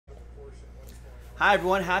Hi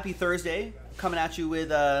everyone, happy Thursday. Coming at you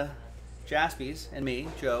with Jaspys and me,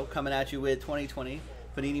 Joe, coming at you with 2020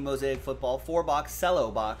 Panini Mosaic Football 4-box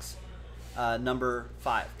Cello box number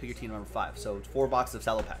 5. Pick your team number 5. So it's 4 boxes of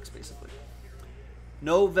Cello packs basically.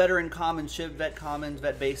 No veteran common ship, vet commons,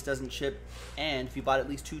 vet base doesn't ship, and if you bought at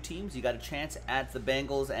least 2 teams, you got a chance at the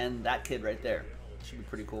Bengals and that kid right there. Should be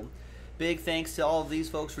pretty cool. Big thanks to all of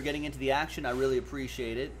these folks for getting into the action. I really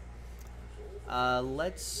appreciate it.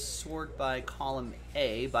 Let's sort by column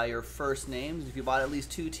A by your first names. If you bought at least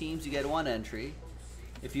 2 teams, you get 1 entry.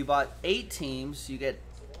 If you bought 8 teams, you get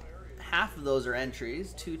half of those are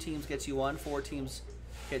entries. 2 teams gets you 1, 4 teams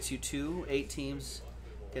gets you 2, 8 teams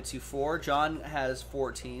gets you 4. John has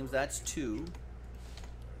 4 teams, that's 2.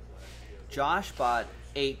 Josh bought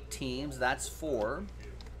 8 teams, that's 4.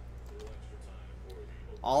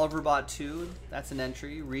 Oliver bought 2, that's an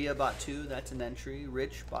entry. Rhea bought 2, that's an entry.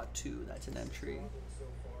 Rich bought 2, that's an entry.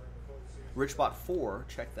 Rich bought 4,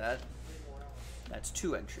 check that. That's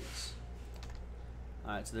 2 entries.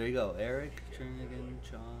 Alright, so there you go. Eric, Jernigan,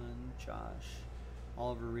 John, Josh,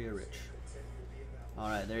 Oliver, Rhea, Rich.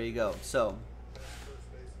 Alright, there you go. So,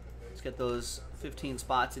 let's get those 15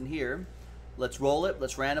 spots in here. Let's roll it.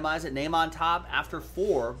 Let's randomize it. Name on top after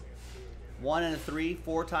 4. 1 and a 3,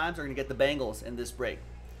 4 times are going to get the Bengals in this break.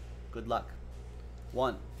 Good luck.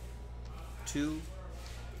 1, 2,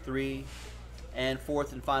 3, and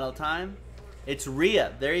 4th and final time. It's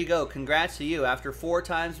Rhea. There you go. Congrats to you. After 4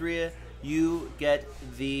 times, Rhea, you get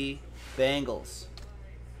the Bengals.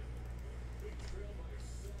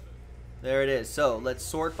 There it is. So let's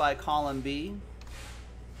sort by column B.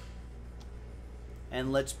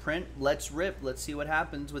 And let's print. Let's rip. Let's see what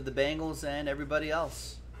happens with the Bengals and everybody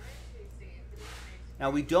else. Now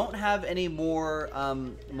we don't have any more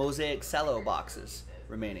Mosaic Cello boxes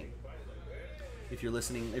remaining. If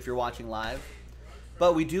you're watching live,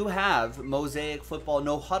 but we do have Mosaic Football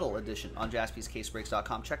No Huddle edition on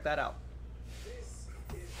JaspysCaseBreaks.com. Check that out.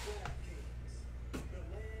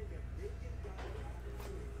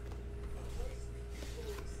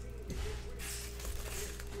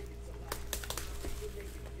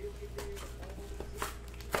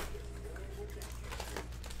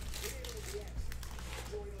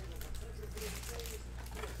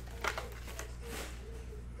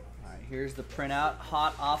 Here's the printout,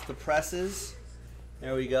 hot off the presses.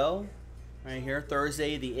 There we go. Right here,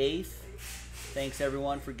 Thursday the 8th. Thanks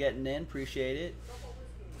everyone for getting in. Appreciate it.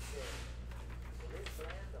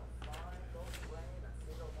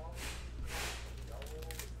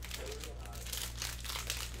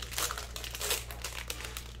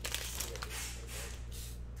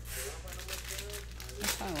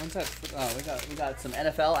 When's that? Oh, we got some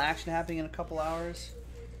NFL action happening in a couple hours,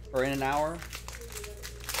 or in an hour.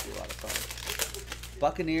 A lot of fun.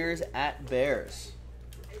 Buccaneers at Bears.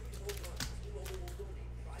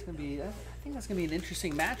 It's gonna be. I think that's gonna be an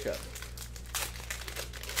interesting matchup.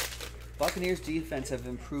 Buccaneers defense have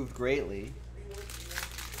improved greatly.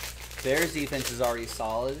 Bears defense is already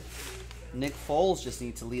solid. Nick Foles just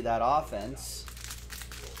needs to lead that offense.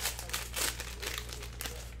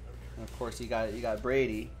 And of course, you got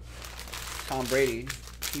Brady, Tom Brady.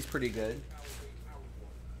 He's pretty good.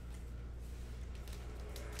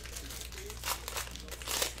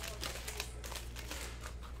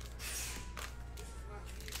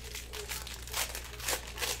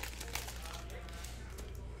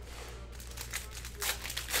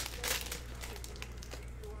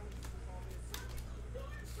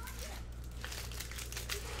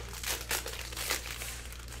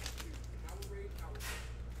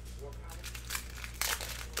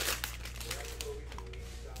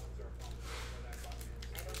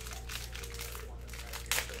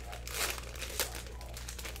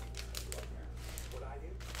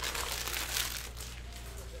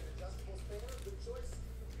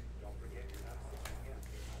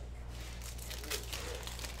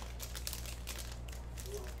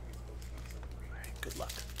 Good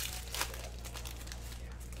luck.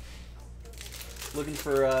 Looking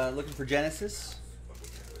for Genesis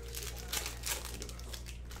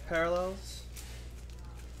parallels.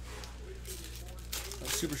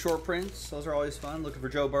 Super short prints. Those are always fun. Looking for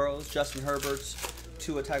Joe Burrows, Justin Herbert's,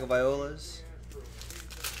 Tua Tagovailoa's.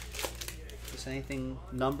 Just anything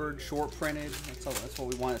numbered, short printed. That's what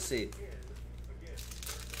we want to see.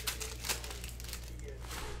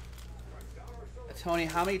 Tony,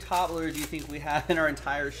 how many top loaders do you think we have in our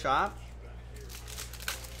entire shop?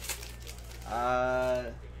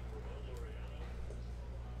 I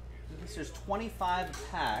guess there's 25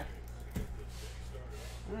 a pack.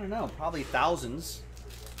 I don't know, probably thousands.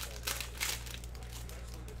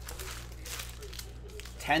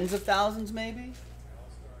 Tens of thousands, maybe?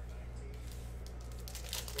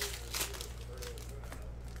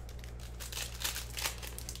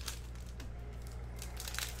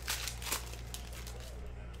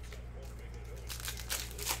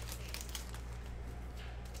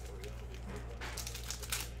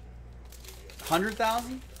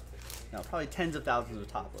 100,000? No, probably tens of thousands of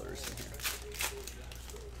top loaders in here.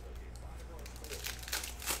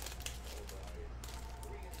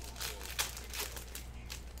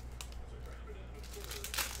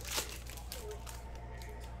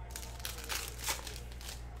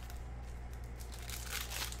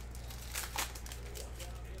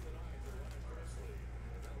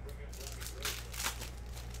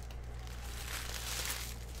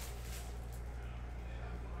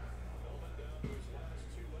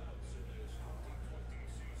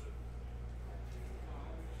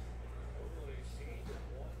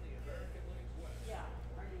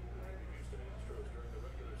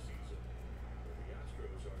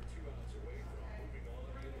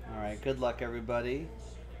 All right, good luck, everybody.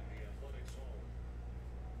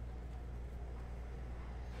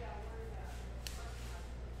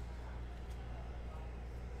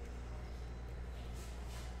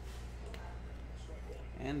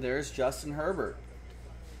 And there's Justin Herbert.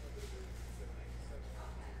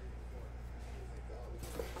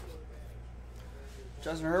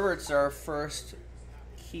 Justin Herbert's our first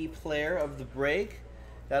key player of the break.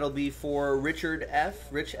 That'll be for Rich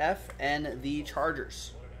F, and the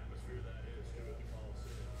Chargers.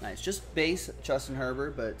 Nice, just base Justin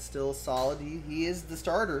Herbert, but still solid. He is the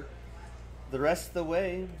starter the rest of the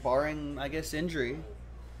way, barring, I guess, injury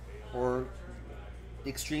or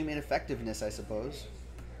extreme ineffectiveness, I suppose.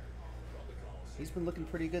 He's been looking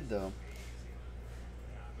pretty good, though.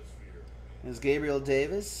 There's Gabriel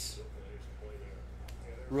Davis.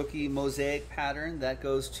 Rookie Mosaic pattern. That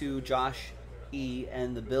goes to Josh E.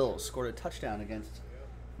 and the Bills. Scored a touchdown against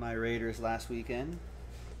my Raiders last weekend.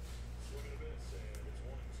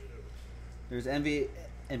 There's NBA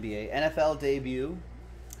NFL debut,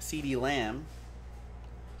 CeeDee Lamb.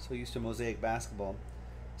 So used to Mosaic basketball.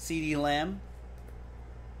 CeeDee Lamb.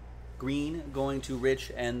 Green going to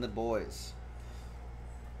Rich and the boys.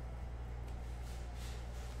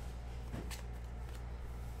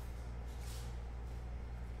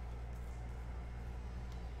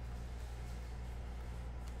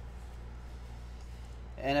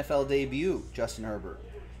 NFL debut, Justin Herbert.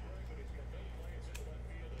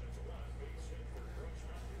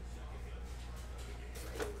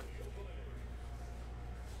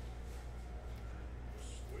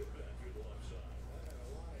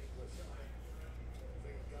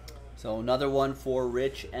 So another one for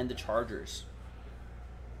Rich and the Chargers.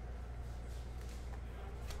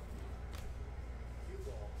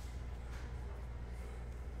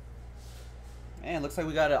 And looks like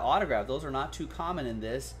we got an autograph. Those are not too common in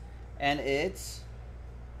this. And it's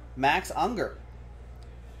Max Unger.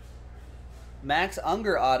 Max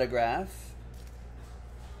Unger autograph.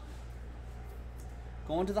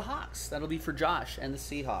 Going to the Hawks. That'll be for Josh and the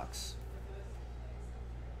Seahawks.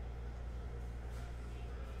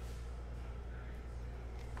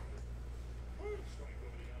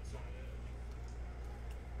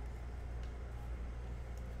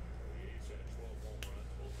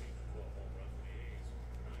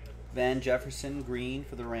 Van Jefferson green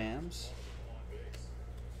for the Rams.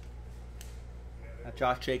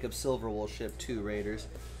 Josh Jacobs silver will ship to Raiders.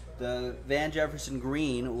 The Van Jefferson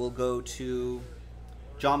green will go to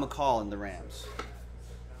John McCall in the Rams.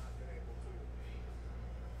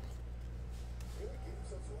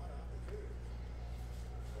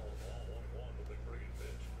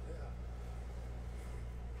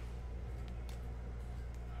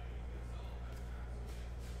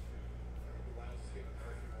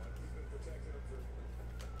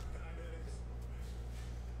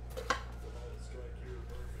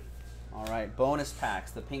 All right, bonus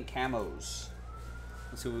packs, the pink camos.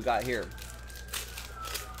 Let's see what we got here.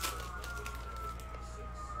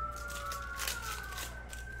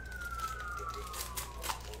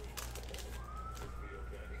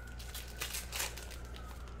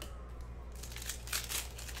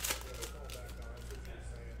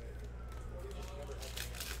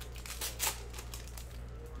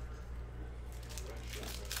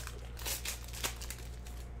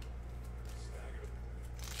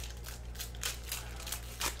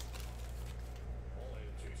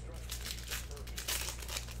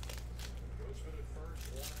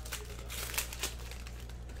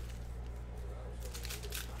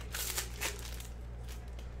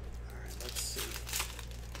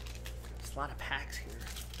 A lot of packs here.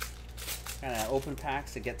 Kind of open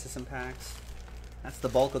packs to get to some packs. That's the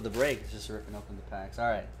bulk of the break. It's just ripping open the packs. All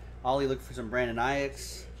right, Ollie, look for some Brandon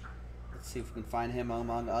Ayuk. Let's see if we can find him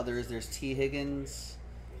among others. There's T. Higgins,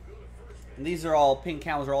 and these are all pink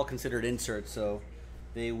camos are all considered inserts, so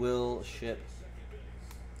they will ship.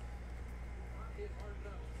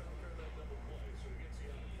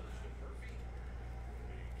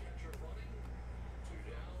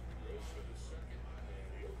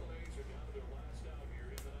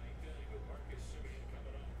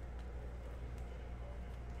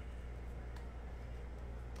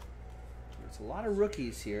 There's a lot of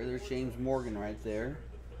rookies here. There's James Morgan right there.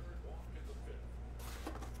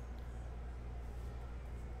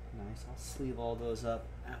 Nice. I'll sleeve all those up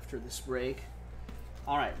after this break.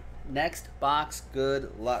 All right. Next box.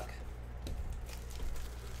 Good luck.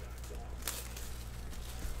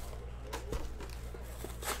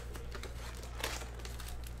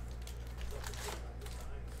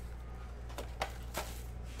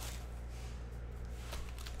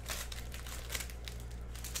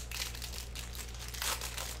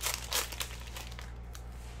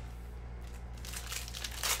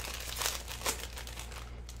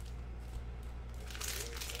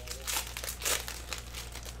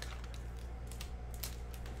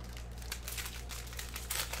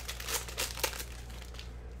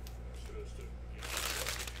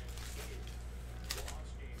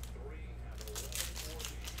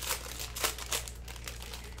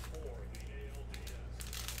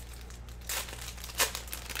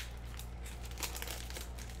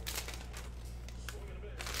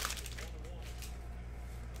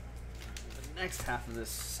 Next half of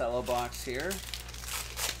this Cello box here.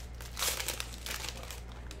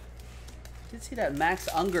 Did see that Max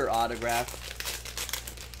Unger autograph.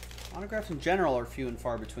 Autographs in general are few and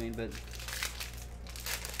far between, but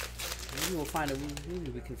maybe we'll find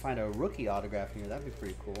maybe we can find a rookie autograph here. That'd be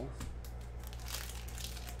pretty cool.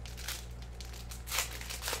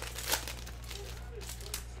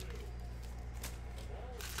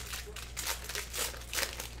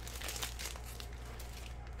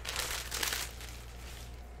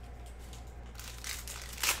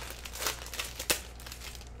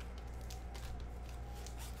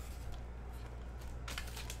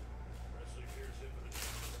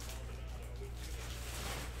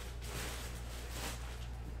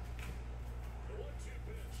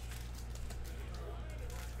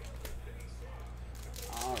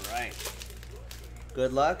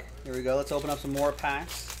 Good luck. Here we go. Let's open up some more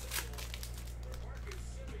packs.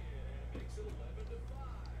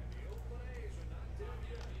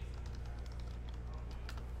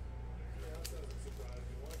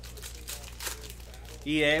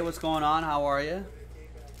 EA, what's going on? How are you?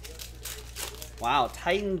 Wow,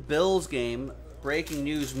 Titan Bills game. Breaking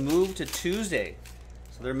news, moved to Tuesday.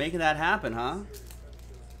 So they're making that happen, huh?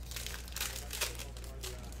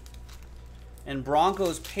 And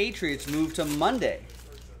Broncos Patriots moved to Monday.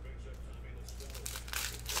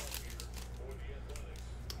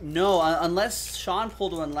 No, unless Sean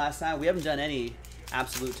pulled one last night, we haven't done any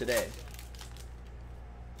absolute today.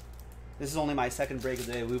 This is only my second break of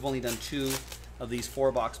the day. We've only done 2 of these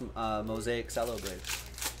 4-box Mosaic Cello breaks.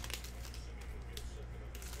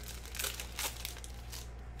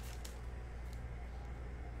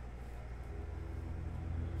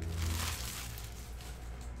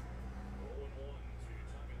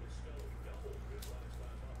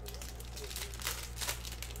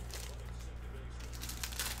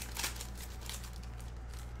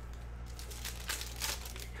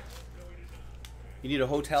 You need a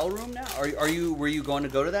hotel room now? Were you going to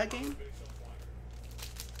go to that game?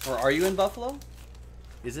 Or are you in Buffalo?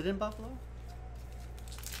 Is it in Buffalo?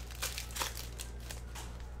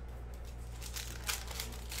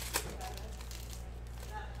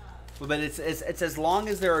 But it's as long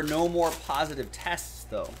as there are no more positive tests,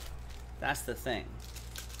 though. That's the thing.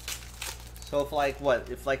 So if like what?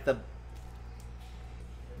 If like the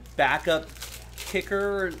backup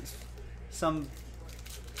kicker, some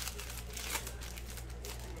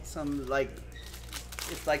like,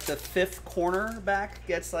 if like the 5th cornerback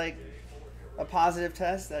gets like a positive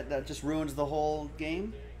test, that just ruins the whole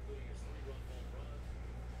game.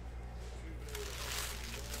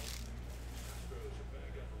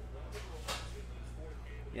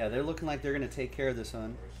 Yeah, they're looking like they're going to take care of this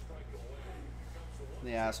one.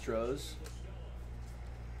 The Astros.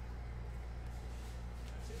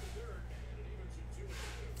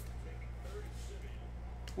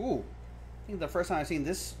 Ooh. I think the first time I've seen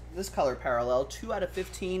this color parallel, 2 out of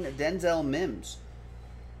 15, Denzel Mims.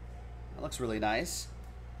 That looks really nice.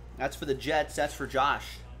 That's for the Jets. That's for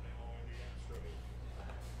Josh.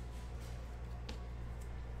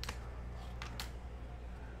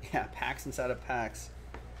 Yeah, packs inside of packs.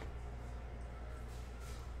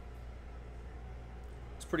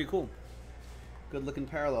 It's pretty cool. Good looking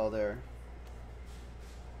parallel there.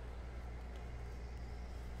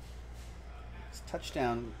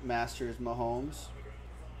 Touchdown Masters Mahomes.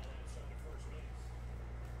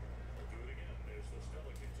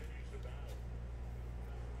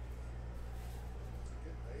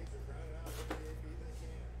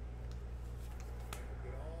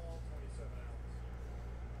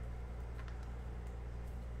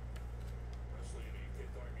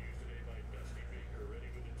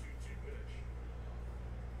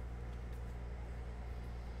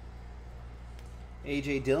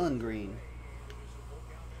 A.J. Dillon green.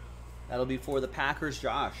 That'll be for the Packers,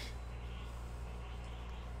 Josh.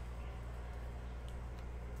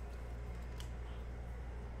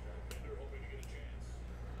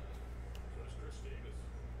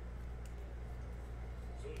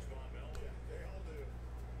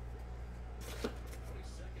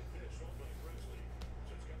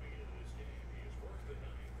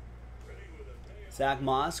 Zach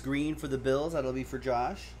Moss, green for the Bills. That'll be for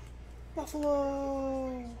Josh.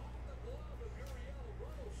 Buffalo.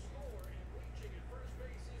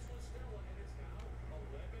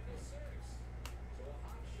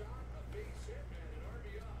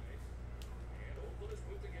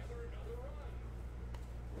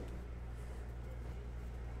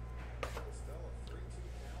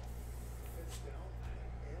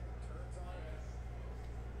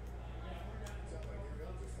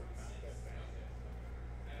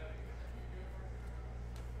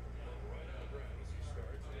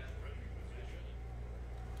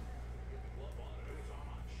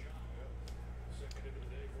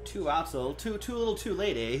 Two outs though. Too little too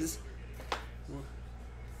late, A's.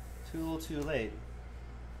 Too little too late.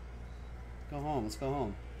 Go home. Let's go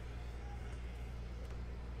home.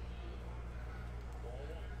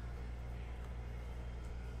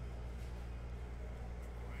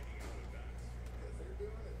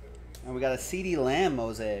 And we got a CD Lamb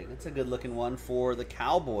mosaic. That's a good looking one for the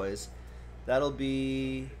Cowboys. That'll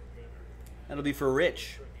be for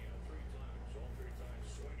Rich.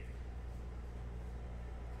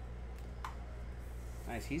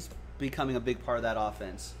 Nice. He's becoming a big part of that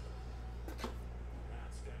offense.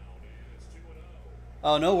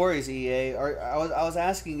 Oh, no worries, EA. I was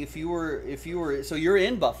asking if you were so you're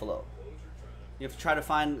in Buffalo. You have to try to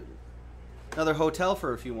find another hotel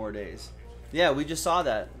for a few more days. Yeah, we just saw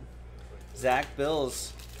that. Zach,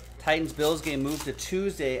 Bills, Titans Bills game moved to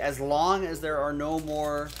Tuesday as long as there are no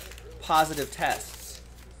more positive tests,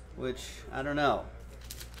 which I don't know.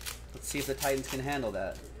 Let's see if the Titans can handle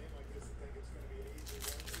that.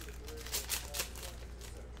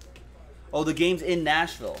 Oh, the game's in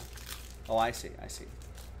Nashville. Oh, I see.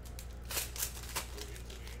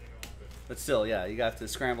 But still, yeah, you have to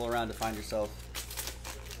scramble around to find yourself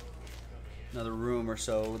another room or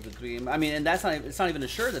so with the game. I mean, and it's not even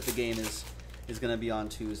assured that the game is going to be on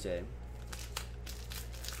Tuesday.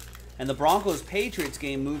 And the Broncos-Patriots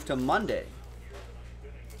game moved to Monday.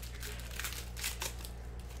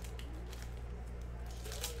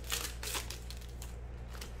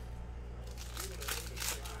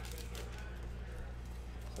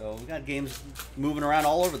 So we got games moving around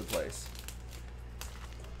all over the place.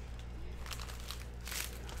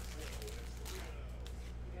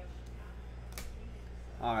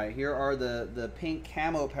 All right, here are the pink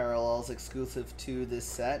camo parallels exclusive to this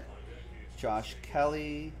set. Josh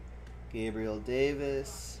Kelly, Gabriel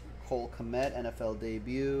Davis, Cole Kmet, NFL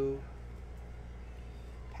debut,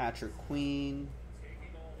 Patrick Queen,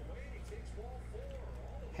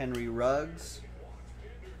 Henry Ruggs,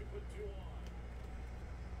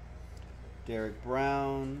 Derek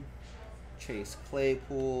Brown, Chase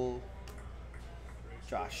Claypool,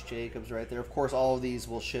 Josh Jacobs right there. Of course, all of these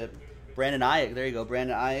will ship. Brandon Ayuk, there you go.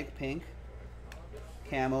 Brandon Ayuk, pink,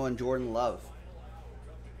 camo, and Jordan Love.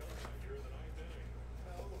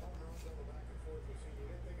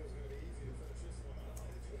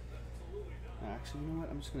 Actually, you know what?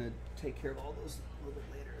 I'm just going to take care of all those a little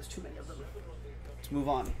bit later. There's too many of them. Let's move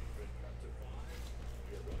on.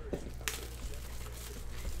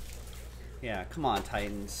 Yeah, come on,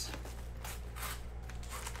 Titans.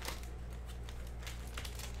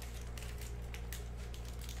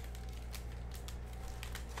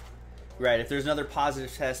 Right, if there's another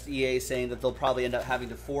positive test, EA is saying that they'll probably end up having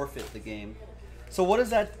to forfeit the game. So what is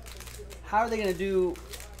that? How are they going to do?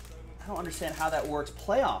 I don't understand how that works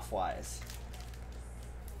playoff-wise.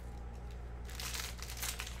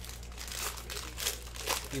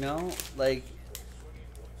 You know, like,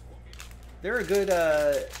 they're a good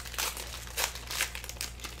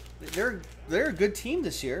they're a good team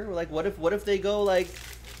this year. Like, what if they go like,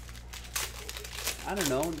 I don't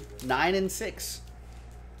know, 9-6?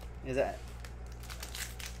 Is that?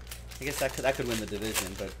 I guess that could win the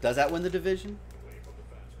division, but does that win the division?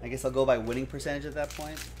 I guess I'll go by winning percentage at that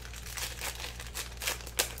point.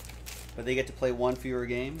 But they get to play one fewer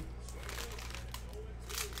game.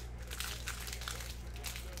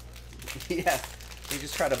 Yeah, they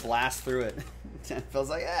just try to blast through it. It feels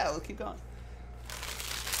like, yeah, we'll keep going.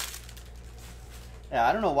 Yeah,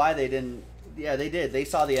 I don't know why they didn't. Yeah, they did. They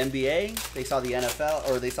saw the NBA, they saw the NFL,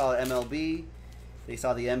 or they saw MLB, they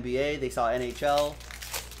saw the NBA, they saw NHL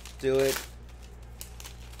do it.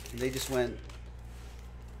 And they just went,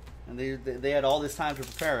 And they had all this time to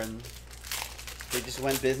prepare, and they just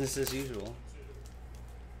went business as usual.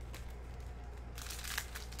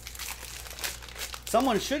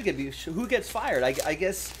 Someone should get... Who gets fired? I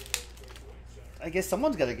guess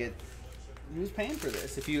someone's got to get... Who's paying for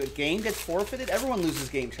this? If a game gets forfeited, everyone loses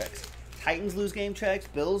game checks. Titans lose game checks.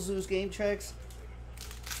 Bills lose game checks.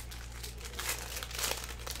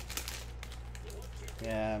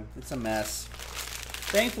 Yeah, it's a mess.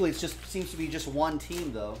 Thankfully, it just seems to be just one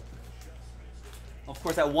team, though. Of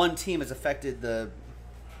course, that one team has affected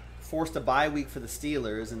forced a bye week for the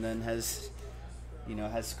Steelers, and then has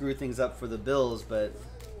screwed things up for the Bills. But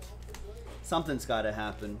something's got to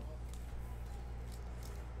happen.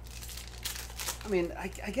 I mean, I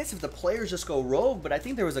guess if the players just go rogue, but I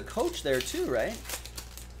think there was a coach there too, right?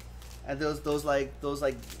 And those the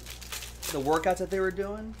workouts that they were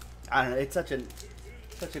doing. I don't know. It's such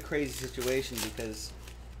a crazy situation because,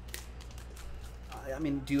 I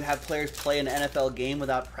mean, do you have players play an NFL game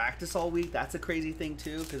without practice all week? That's a crazy thing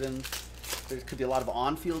too, because then there could be a lot of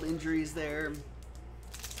on-field injuries there.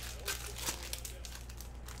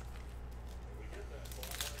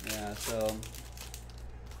 Yeah, so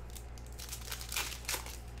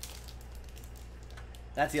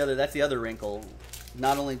that's the other wrinkle.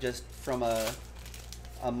 Not only just from a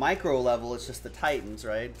micro level, it's just the Titans,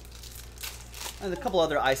 right? And a couple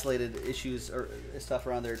other isolated issues or stuff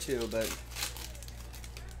around there too, but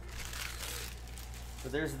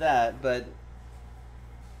there's that. But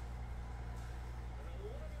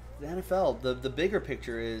the NFL, the bigger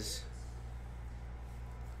picture is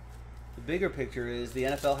the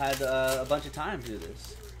NFL had a bunch of time to do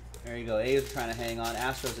this. There you go. A's trying to hang on.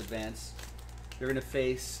 Astros advance. They're going to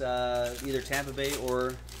face either Tampa Bay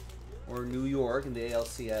or New York in the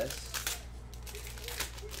ALCS.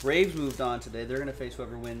 Braves moved on today. They're going to face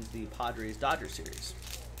whoever wins the Padres-Dodgers series.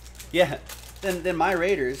 Yeah. Then my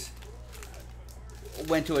Raiders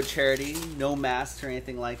went to a charity. No masks or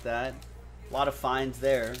anything like that. A lot of fines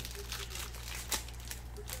there.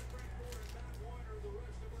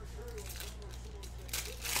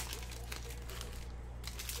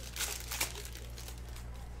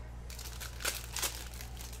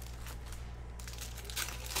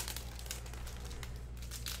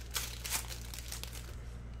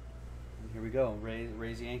 Here we go.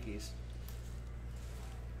 Raise the Yankees.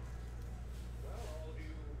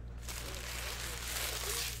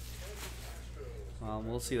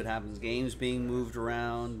 We'll see what happens. Games being moved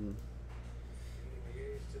around.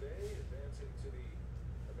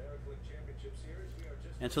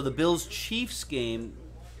 And so the Bills-Chiefs game,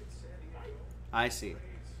 I see.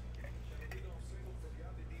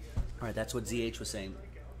 All right, that's what ZH was saying.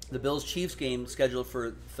 The Bills-Chiefs game scheduled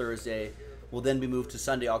for Thursday will then be moved to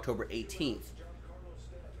Sunday, October 18th.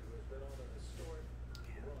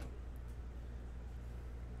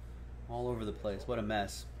 All over the place. What a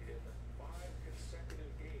mess.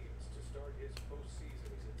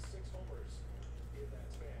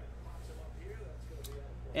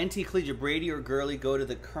 NT Collegiate, Brady or Gurley go to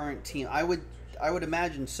the current team. I would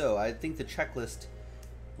imagine so. I think the checklist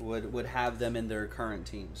would have them in their current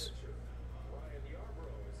teams.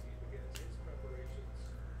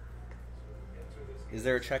 Is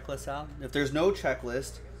there a checklist out? If there's no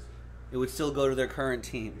checklist, it would still go to their current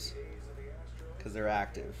teams because they're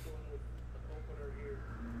active.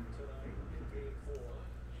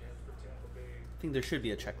 I think there should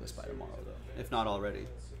be a checklist by tomorrow, though, if not already.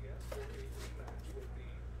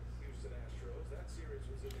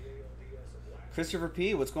 Christopher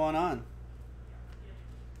P., what's going on?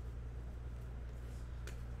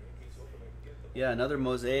 Yeah, another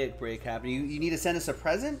Mosaic break happening. You need to send us a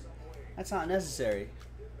present? That's not necessary.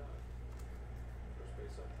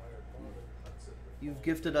 You've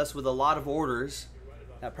gifted us with a lot of orders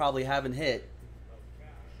that probably haven't hit.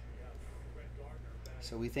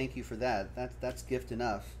 So we thank you for that. That's gift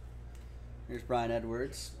enough. Here's Brian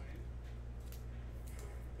Edwards.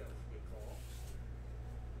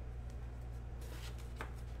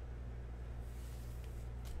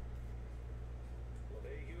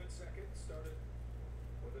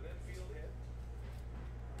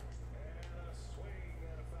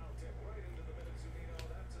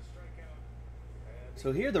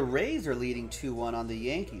 So here the Rays are leading 2-1 on the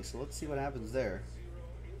Yankees. So let's see what happens there.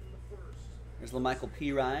 There's LaMichael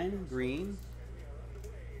P. Ryan, green.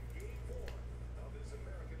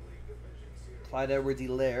 Clyde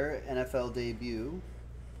Edwards-Helaire, NFL debut.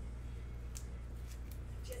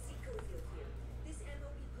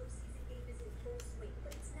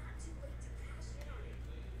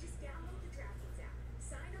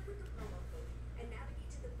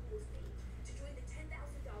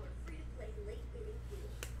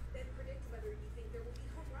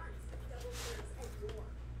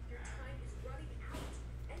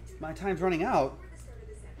 My time's running out.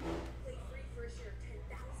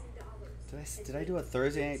 Did I do a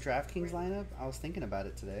Thursday night DraftKings lineup? I was thinking about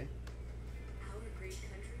it today.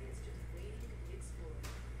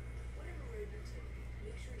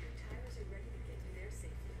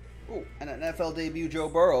 Oh, and an NFL debut, Joe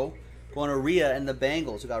Burrow, going to Rhea and the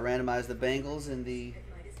Bengals. We got randomized the Bengals in the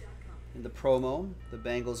promo, the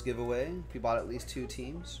Bengals giveaway. If you bought at least 2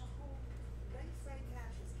 teams.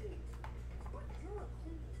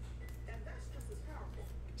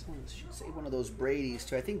 Should say one of those Brady's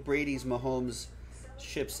too. I think Brady's Mahomes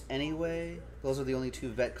ships anyway. Those are the only 2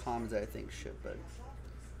 vet commons that I think ship, but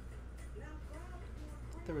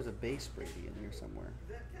there was a base Brady in here somewhere.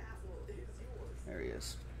 There he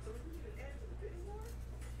is.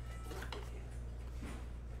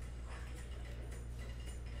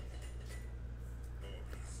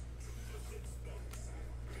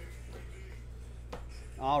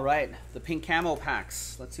 All right, the pink camo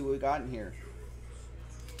packs. Let's see what we got in here.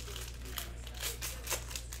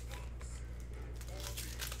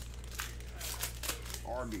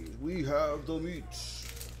 We have the meats.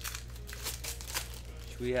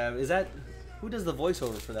 We have, is that, who does the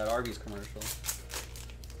voiceover for that Arby's commercial?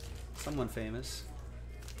 Someone famous.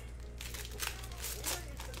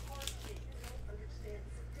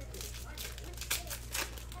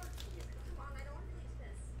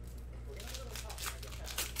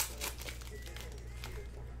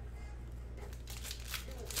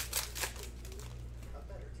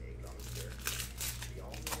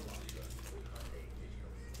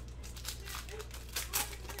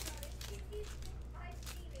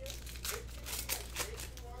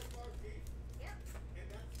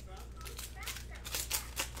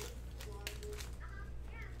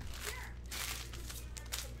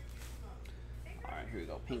 Here we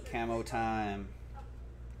go, pink camo time.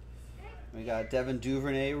 We got Devin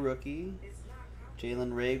Duvernay, rookie.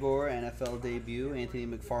 Jalen Reagor, NFL debut. Anthony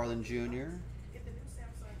McFarland Jr.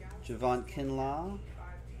 Javon Kinlaw.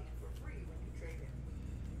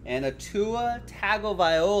 And a Tua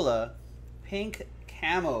Tagovailoa, pink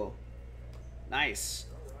camo. Nice.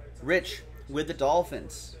 Rich with the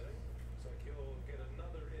Dolphins.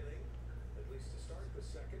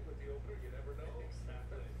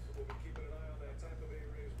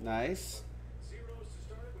 Nice.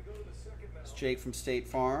 It's Jake from State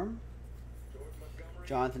Farm.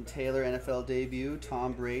 Jonathan Taylor, NFL debut.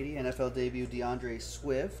 Tom Brady, NFL debut. DeAndre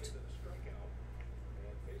Swift.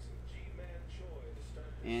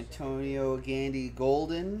 Antonio Gandy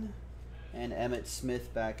Golden. And Emmitt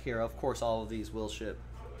Smith back here. Of course, all of these will ship.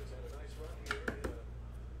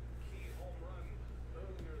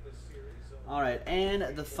 All right,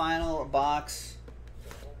 and the final box.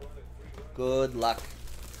 Good luck.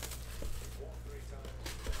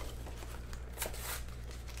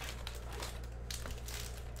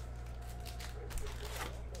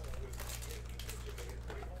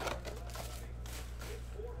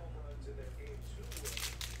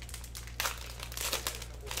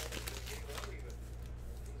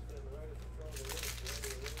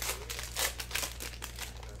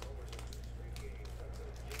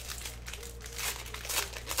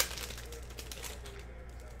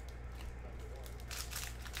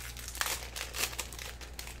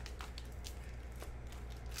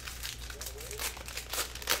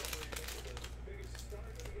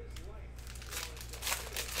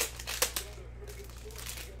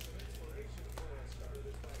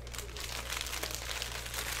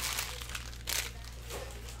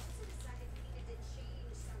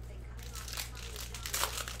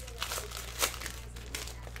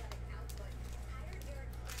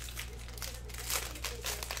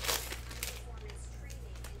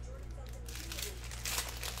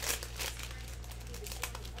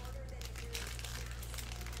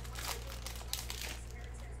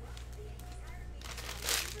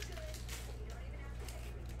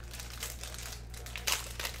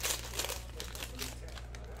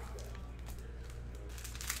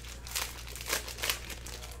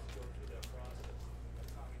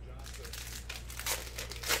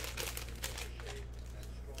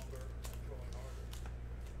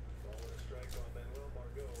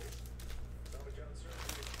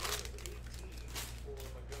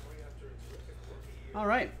 All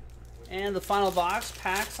right, and the final box,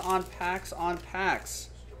 packs on packs on packs.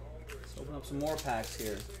 Let's open up some more packs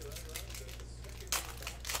here.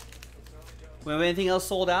 We have anything else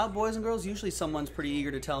sold out, boys and girls? Usually someone's pretty eager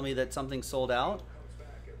to tell me that something's sold out.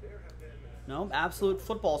 No, Absolute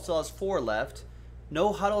Football still has 4 left.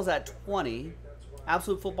 No Huddle's at 20.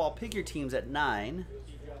 Absolute Football, pick your teams at 9.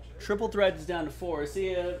 Triple Threads is down to 4.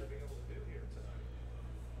 See ya.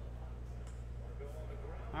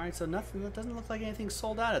 right, so nothing. That doesn't look like anything's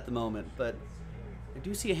sold out at the moment, but I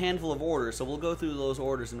do see a handful of orders, so we'll go through those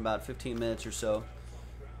orders in about 15 minutes or so.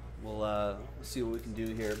 We'll see what we can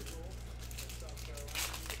do here.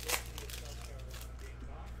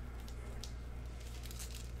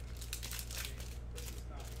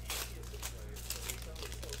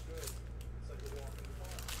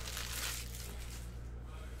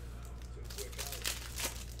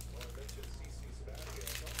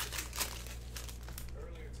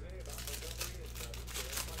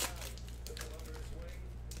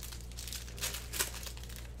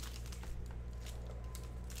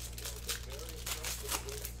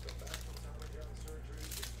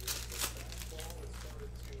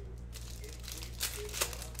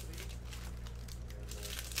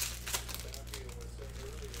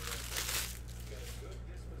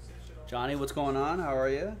 Johnny, what's going on? How are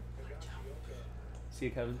you? See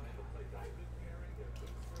you, Kevin.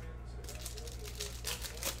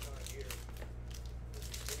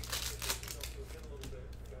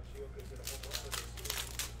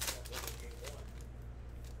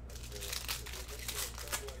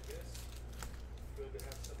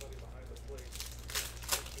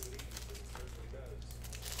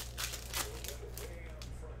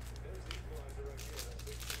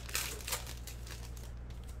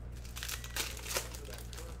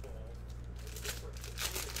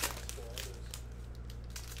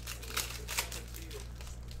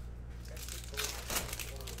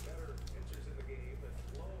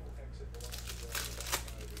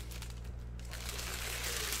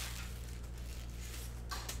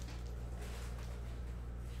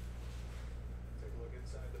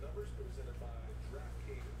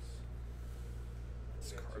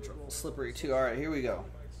 Cards are a little slippery too. All right, here we go.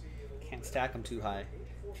 Can't stack them too high.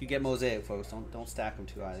 If you get Mosaic, folks, don't stack them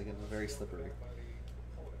too high. They get very slippery.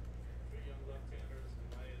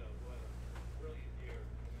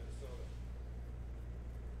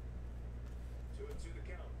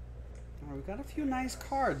 All right, we've got a few nice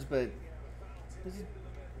cards, but this is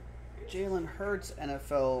Jalen Hurts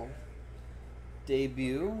NFL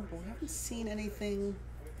debut. But we haven't seen anything.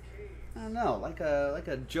 I don't know, like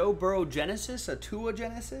a Joe Burrow Genesis, a Tua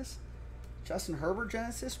Genesis, Justin Herbert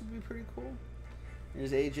Genesis would be pretty cool.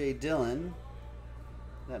 There's A.J. Dillon,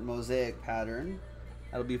 that Mosaic pattern.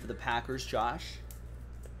 That'll be for the Packers, Josh.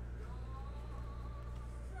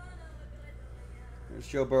 There's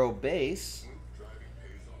Joe Burrow base.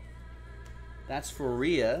 That's for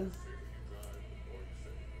Rhea.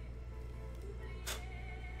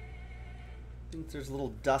 I think there's a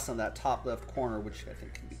little dust on that top left corner, which I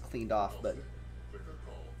think can be cleaned off, but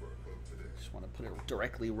just want to put it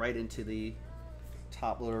directly right into the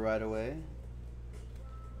top loader right away.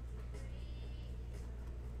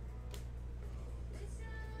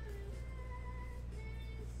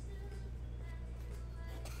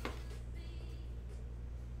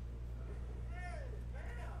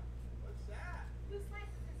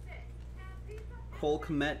 Cole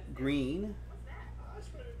Kmet green.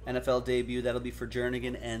 NFL debut, that'll be for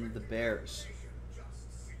Jernigan and the Bears.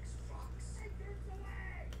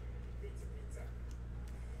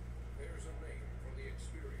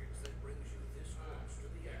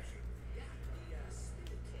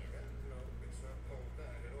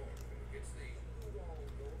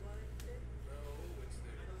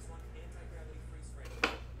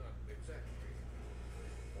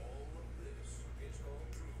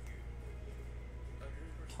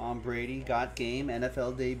 Tom Brady got game,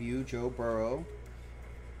 NFL debut, Joe Burrow.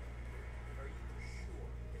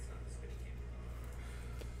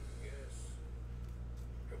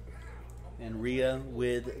 And Rhea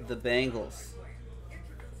with the Bengals.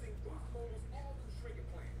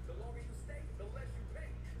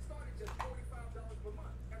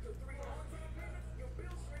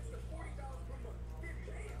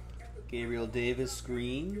 Gabriel Davis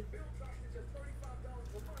green.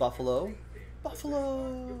 Buffalo.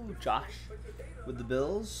 Josh with the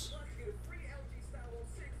Bills.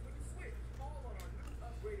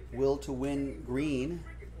 Will to win green.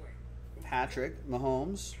 Patrick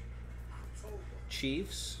Mahomes.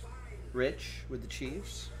 Chiefs. Rich with the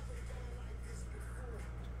Chiefs.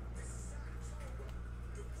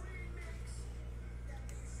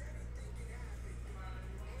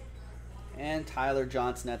 And Tyler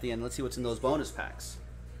Johnson at the end. Let's see what's in those bonus packs.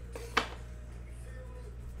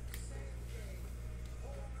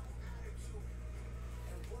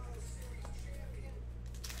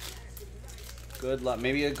 Good luck.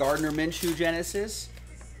 Maybe a Gardner Minshew Genesis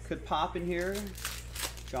could pop in here.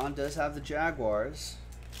 John does have the Jaguars.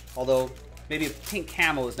 Although, maybe a pink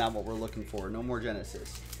camo is not what we're looking for. No more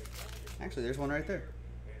Genesis. Actually, there's one right there.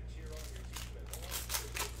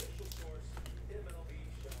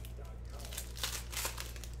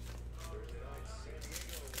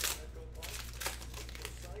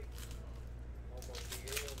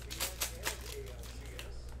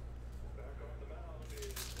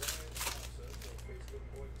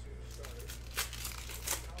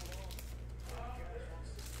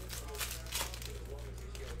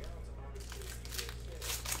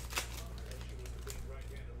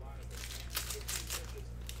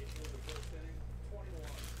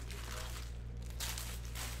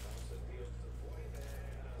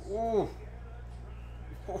 Ooh.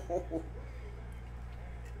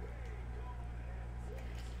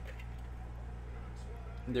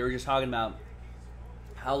 They were just talking about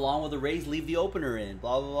how long will the Rays leave the opener in,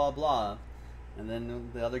 blah, blah, blah, blah. And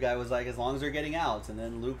then the other guy was like, as long as they're getting outs. And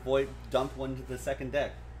then Luke Voigt dumped one to the second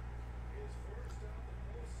deck.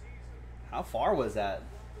 How far was that?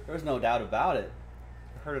 There was no doubt about it.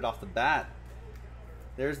 I heard it off the bat.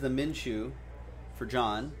 There's the Minshew for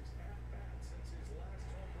John.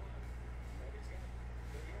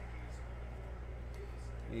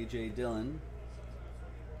 A.J. Dillon.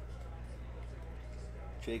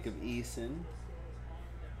 Jacob Eason.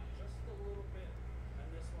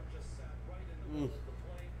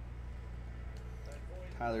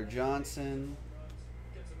 Tyler Johnson.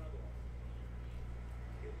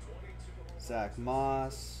 Zach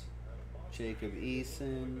Moss. Jacob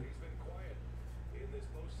Eason.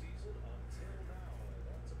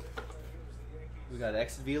 We got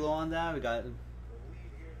X Velo on that. We got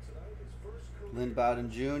Lynn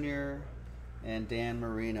Bowden Jr. and Dan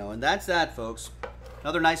Marino. And that's that, folks.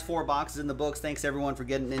 Another nice 4 boxes in the books. Thanks, everyone, for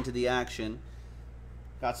getting into the action.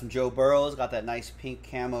 Got some Joe Burrows. Got that nice pink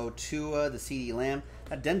camo Tua, the CeeDee Lamb.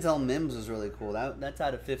 That Denzel Mims was really cool. That's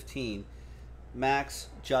out of 15. Max,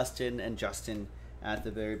 Justin, and Justin at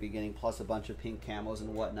the very beginning, plus a bunch of pink camos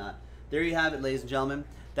and whatnot. There you have it, ladies and gentlemen.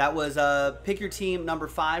 That was Pick Your Team number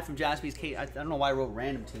 5 from Jaspy's Case. I don't know why I wrote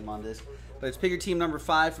random team on this, but it's Pick Your Team number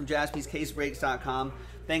 5 from JaspysCaseBreaks.com.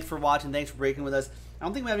 Thanks for watching. Thanks for breaking with us. I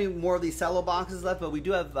don't think we have any more of these Cello boxes left, but we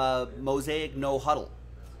do have Mosaic No Huddle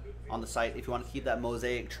on the site if you want to keep that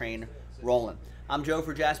Mosaic train rolling. I'm Joe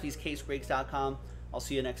for JaspysCaseBreaks.com. I'll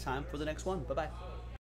see you next time for the next one. Bye-bye.